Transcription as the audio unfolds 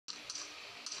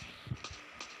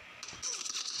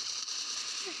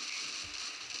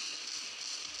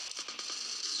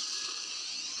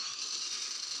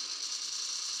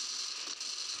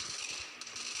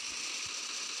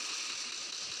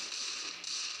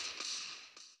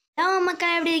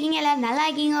மக்கள் எப்படி இருக்கீங்க? எல்லோரும் நல்லா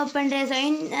இருக்கீங்க பண்ணுறேன். ஸோ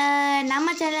நம்ம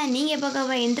சேனலில் நீங்கள் பார்க்க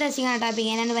போகிற இன்ட்ரெஸ்டிங்கான டாபிக்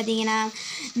என்னென்னு பார்த்தீங்கன்னா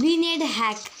கிரீனேட்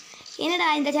ஹேக். என்னடா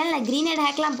இந்த சேனலில் கிரீனேட்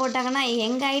ஹேக்லாம் போட்டாங்கன்னா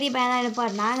எங்கள் ஐடி பேன் ஆகிடுப்பா,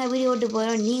 நாங்கள் வீடியோ ஓட்டு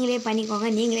போகிறோம், நீங்களே பண்ணிக்கோங்க,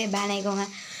 நீங்களே பேன் ஆகிக்கோங்க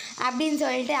அப்படின்னு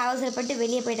சொல்லிட்டு அவசரப்பட்டு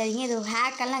வெளியே போயிட்டாதீங்க. இது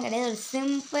ஹேக்கெல்லாம் கிடையாது, ஒரு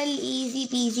சிம்பிள் ஈஸி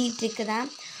பீஸி ட்ரிக்கு தான்.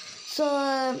 ஸோ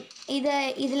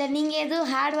இதில் நீங்கள் எதுவும்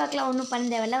ஹார்ட் ஒர்க்லாம் ஒன்றும் பண்ண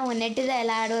தேவையில்ல, உங்கள் நெட்டு தான்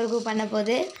எல்லா ஹார்ட் ஒர்க்கும் பண்ண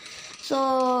போகுது. ஸோ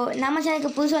நம்ம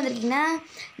சேனலுக்கு புதுசு வந்திருக்கீங்கன்னா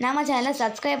நம்ம சேனலை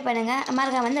சப்ஸ்கிரைப் பண்ணுங்கள்,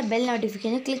 மறக்காம வந்து பெல்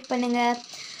நோட்டிஃபிகேஷன் கிளிக் பண்ணுங்கள்.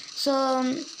 ஸோ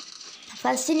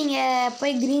ஃபஸ்ட்டு நீங்கள்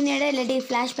போய் கிரீனேடு இல்லாட்டி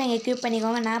ஃப்ளாஷ் பேங்க் எக்யூப்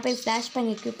பண்ணிக்கோங்க. நான் போய் ஃப்ளாஷ்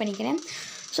பேங்க் எக்யூப் பண்ணிக்கிறேன்.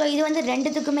 ஸோ இது வந்து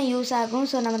ரெண்டுத்துக்குமே யூஸ் ஆகும்.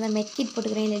 ஸோ நம்ம இந்த மெட்கிட்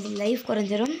போட்டுக்கிறேன், இல்லாட்டி லைஃப்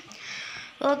குறைஞ்சிரும்.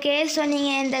 ஓகே, ஸோ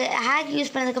நீங்கள் இந்த ஹேக்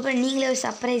யூஸ் பண்ணதுக்கப்புறம் நீங்களே ஒரு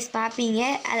சர்ப்ரைஸ் பார்ப்பீங்க.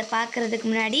 அதை பார்க்குறதுக்கு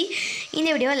முன்னாடி இந்த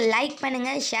வீடியோவை லைக்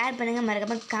பண்ணுங்கள், ஷேர் பண்ணுங்கள்,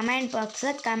 மறக்காமல் கமெண்ட்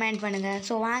பாக்ஸில் கமெண்ட் பண்ணுங்கள்.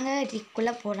 ஸோ வாங்க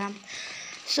ட்ரிக்குள்ளே போகலாம்.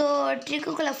 ஸோ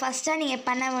ட்ரிக்குள்ளே ஃபஸ்ட்டாக நீங்கள்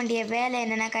பண்ண வேண்டிய வேலை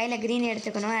என்னென்னா, கையில் க்ரீன்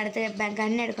எடுத்துக்கணும், அடுத்து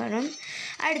கன் எடுக்கணும்,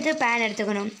 அடுத்து பேன்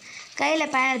எடுத்துக்கணும்.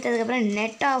 கையில் பேன் எடுத்ததுக்கப்புறம்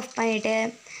நெட் ஆஃப் பண்ணிக்கோங்க.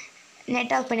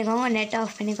 நெட்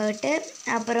ஆஃப் பண்ணிக்கிட்டு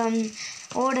அப்புறம்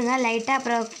ஓடுங்க லைட்டாக.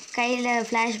 அப்புறம் கையில்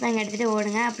ஃப்ளாஷ் பேங்க் எடுத்துகிட்டு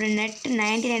ஓடுங்க. அப்புறம் நெட்டு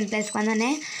 99+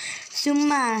 வந்தோடனே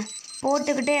சும்மா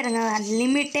போட்டுக்கிட்டே இருங்க,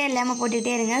 லிமிட்டே இல்லாமல்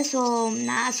போட்டுக்கிட்டே இருங்க. ஸோ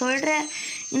நான் சொல்கிற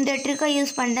இந்த ட்ரிக்கை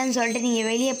யூஸ் பண்ணிட்டேன்னு சொல்லிட்டு நீங்கள்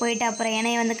வெளியே போயிட்டு அப்புறம்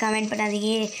என்னைய வந்து கமெண்ட்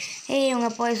பண்ணாதீங்க, இவங்க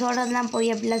போய் சொல்கிறதுலாம்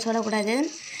போய் அப்படிலாம் சொல்லக்கூடாது.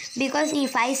 பிகாஸ்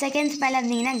நீங்கள் 5 செகண்ட்ஸ் மேலே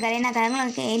இருந்தீங்கன்னா கரீனாக்காரங்க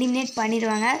உங்களுக்கு எலிமினேட்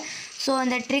பண்ணிடுவாங்க. ஸோ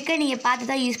அந்த ட்ரிக்கை நீங்கள் பார்த்து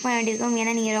தான் யூஸ் பண்ண வேண்டியிருக்கும்.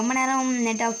 ஏன்னா நீங்கள் ரொம்ப நேரம்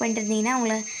நெட் ஆஃப் பண்ணிட்டு இருந்தீங்கன்னா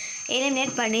உங்களை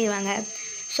எலிமினேட் பண்ணிடுவாங்க.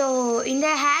 ஸோ இந்த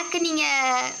ஹேக்கு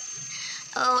நீங்கள்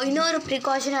இன்னொரு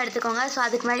ப்ரிகாஷனும் எடுத்துக்கோங்க. ஸோ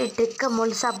அதுக்கு முன்னாடி ட்ரிக்கை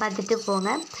முழுசாக பார்த்துட்டு போங்க.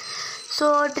 ஸோ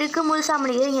ட்ரிக்கு முழுசாக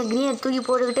முடியாது, நீங்கள் க்ரீனை தூக்கி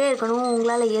போட்டுக்கிட்டே இருக்கணும்.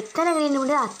 உங்களால் எத்தனை க்ரீன்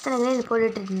முடியாது அத்தனை க்ரீன்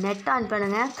போட்டுட்டு நெட் ஆன்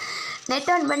பண்ணுங்கள். நெட்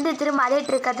ஆன் பண்ணிட்டு திரும்ப அதே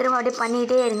ட்ரிக்கை திரும்ப அப்படியே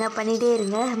பண்ணிகிட்டே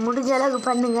இருங்க. முடிஞ்ச அளவுக்கு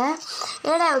பண்ணுங்கள்.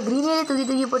 ஏன்னா க்ரீனே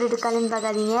தூக்கி போட்டுட்டு இருக்காங்கன்னு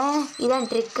பார்க்காதீங்க. இதுதான்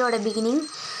ட்ரிக்கோட பிகினிங்.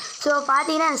 ஸோ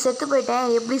பார்த்தீங்கன்னா செத்து போயிட்டேன்,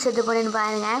 எப்படி செத்து போனேன்னு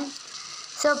பாருங்கள்.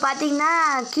 ஸோ பார்த்தீங்கன்னா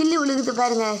கில்லு விழுகுது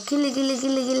பாருங்கள், கில்லு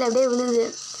அப்படியே விழுகுது,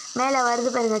 மேலே வருது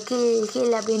பாருங்கள்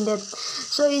கீழ் அப்படின்ட்டு.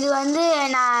 ஸோ இது வந்து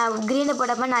நான் க்ரீனை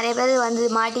போட்டப்போ நிறைய பேர் வந்து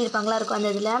மாட்டியிருப்பாங்களா இருக்கும்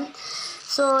அந்த இதில்.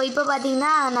 ஸோ இப்போ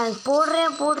பார்த்தீங்கன்னா நான்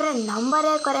போடுறேன்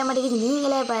நம்பரே குறைய மாட்டேங்குது.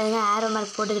 நீங்களே பாருங்கள், ஆரோ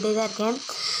மார்க் போட்டுக்கிட்டே தான் இருக்கேன்.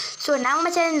 ஸோ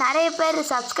நம்ம சேனல் நிறைய பேர்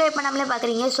சப்ஸ்கிரைப் பண்ணாமலே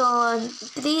பார்க்குறீங்க. ஸோ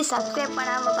ப்ளீஸ் சப்ஸ்கிரைப்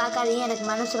பண்ணாமல் பார்க்காதீங்க, எனக்கு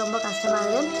மனசு ரொம்ப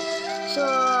கஷ்டமாகுது. ஸோ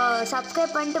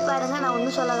சப்ஸ்கிரைப் பண்ணிட்டு பாருங்கள், நான்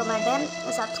ஒன்றும் சொல்ல மாட்டேன்.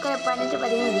 சப்ஸ்கிரைப் பண்ணிட்டு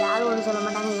பார்த்தீங்கன்னா யாரும் ஒன்றும் சொல்ல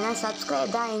மாட்டாங்க, ஏன்னா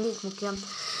சப்ஸ்கிரைப் தான் எங்களுக்கு முக்கியம்.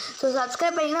 ஸோ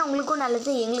சப்ஸ்கிரைப் பண்ணிங்கன்னா உங்களுக்கும்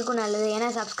நல்லது, எங்களுக்கும் நல்லது. ஏன்னா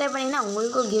சப்ஸ்கிரைப் பண்ணிங்கன்னா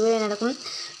உங்களுக்கும் கிவ்வே நடக்கும்.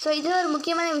 ஸோ இது ஒரு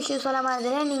முக்கியமான விஷயம் சொல்ல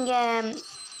மாதிரி, நீங்கள்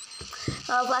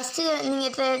ஃபஸ்ட்டு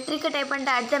நீங்கள் ட்ரிக்கை டைப்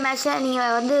பண்ணிட்டு அடுத்த மேட்ச்சில்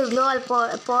நீங்கள் வந்து க்ளோவால்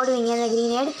போடுவீங்க அந்த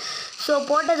க்ரீனேட். ஸோ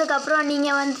போட்டதுக்கப்புறம்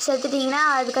நீங்கள் வந்து செத்துட்டிங்கன்னா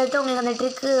அதுக்கடுத்து உங்களுக்கு அந்த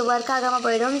ட்ரிக்கு ஒர்க் ஆகாமல்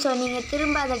போயிடும். ஸோ நீங்கள்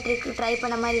திரும்ப அந்த ட்ரிக்கு ட்ரை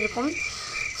பண்ண மாதிரி இருக்கும்.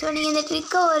 ஸோ நீங்கள் இந்த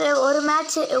ட்ரிக்கை ஒரு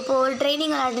மேட்ச் இப்போது ஒரு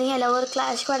ட்ரைனிங் விளாட்றீங்க, இல்லை ஒரு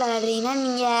கிளாஷ் ஸ்குவாட் விளாட்றீங்கன்னா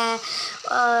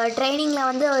நீங்கள் ட்ரைனிங்கில்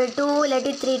வந்து ஒரு 2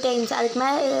 இல்லாட்டி 3 டைம்ஸ் அதுக்கு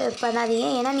மேலே பண்ணாதீங்க.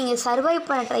 ஏன்னா நீங்கள் சர்வைவ்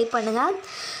பண்ண ட்ரை பண்ணுங்கள்.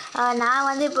 நான்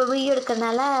வந்து இப்போ வீடியோ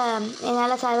எடுக்கிறதுனால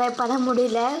என்னால் சர்வைவ் பண்ண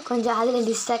முடியல, கொஞ்சம் அதில்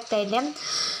டிஸ்ட்ராக்ட் ஆகிட்டேன்.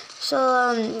 ஸோ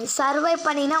சர்வைவ்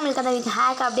பண்ணிங்கன்னா உங்களுக்கு அந்த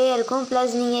ஹேக் அப்படியே இருக்கும்.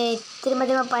 ப்ளஸ் நீங்கள்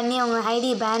திரும்ப பண்ணி உங்கள்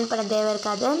ஐடி பேன் பண்ண தேவை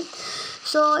இருக்காது.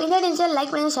 ஸோ இந்த நிமிஷம்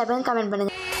லைக் பண்ணுங்கள், ஷேர் பண்ணுங்கள், கமெண்ட் பண்ணுங்கள்.